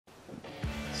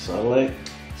Satellite.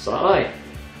 Satellite.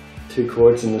 2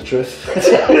 chords and the truth.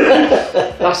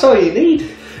 That's all you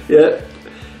need. Yeah.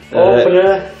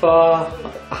 Opener for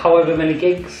however many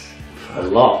gigs. A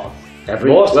lot.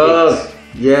 Most gigs.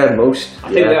 Yeah, most.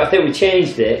 I think we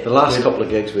changed it. The last couple of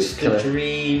gigs was kind of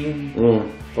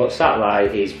Dream. But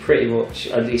Satellite is pretty much.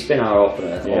 It's been our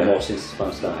opener almost since the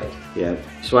band started. Yeah.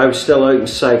 So I was still out in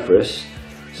Cyprus,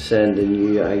 sending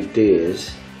you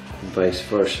ideas, and vice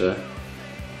versa.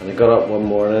 And I got up one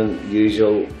morning,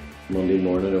 usual Monday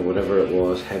morning or whatever it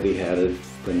was, heavy-headed,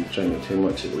 been drinking too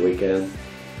much at the weekend.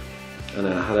 And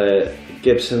I had a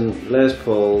Gibson Les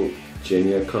Paul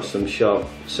Junior custom shop,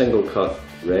 single cut,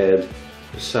 red,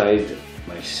 beside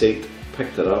my seat,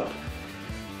 picked it up,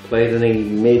 played an E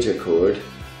major chord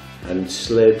and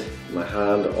slid my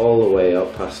hand all the way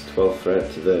up past the 12th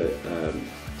fret to the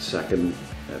second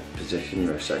position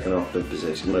or second octave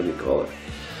position, whatever you call it.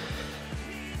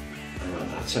 I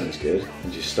went, that sounds good,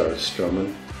 and just started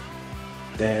strumming.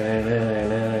 And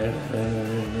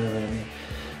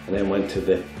then went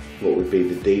to what would be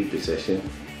the D position.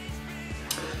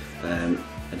 I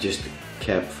just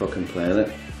kept fucking playing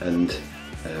it, and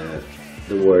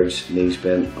the words "knees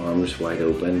bent, arms wide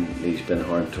open, knees bent,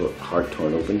 heart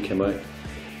torn open" came out. I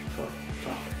thought,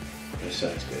 fuck, this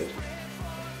sounds good.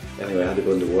 Anyway, I had to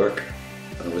go into work,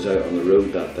 and I was out on the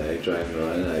road that day driving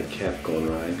around, and I kept going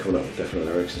around, coming up with different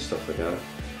lyrics and stuff like that.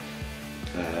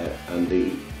 And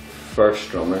the first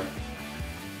drummer,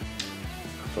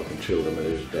 I fucking thrilled him out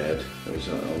of his bed. It was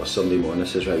on a Sunday morning. I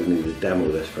says, right, we need to demo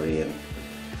this for Ian.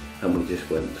 And we just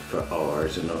went for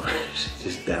hours and hours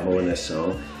just demoing this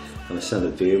song. And I sent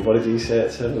it to you. What did you say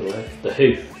it sounded like? The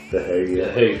Who. The Who, yeah.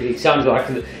 The Who. It sounded like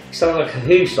a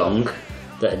Who song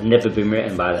that had never been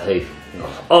written by the Who.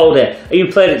 All day. I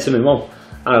even played it to my mum.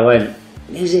 And I went,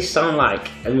 who's this sound like?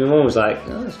 And my mum was like,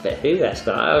 oh, it's a bit Who-esque.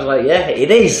 I was like, yeah,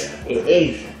 it is. It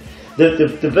is.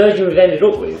 The version we've ended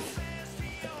up with,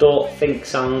 don't think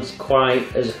sounds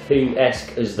quite as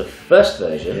Who-esque as the first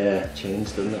version. Yeah,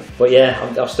 changed, didn't it? But yeah,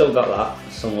 I've still got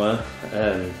that somewhere.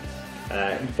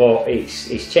 But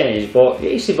it's changed, but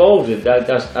it's evolved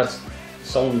as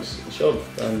songs should.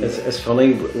 It's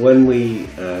funny, when we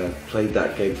played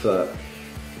that gig for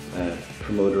that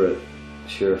promoter at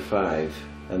Sure 5,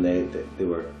 and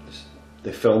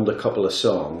they filmed a couple of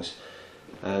songs,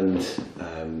 and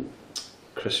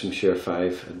Chris from Sure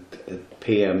 5 had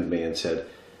PM'd me and said,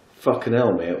 fucking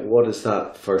hell, mate, what is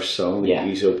that first song that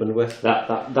he's opened with?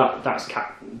 That's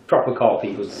proper call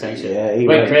people's attention. Yeah, he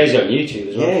went crazy on YouTube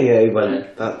as well. Yeah, he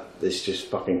went, that is just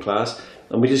fucking class.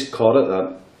 And we just caught it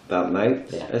that night.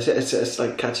 Yeah. It's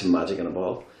like catching magic in a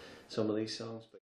ball, some of these songs.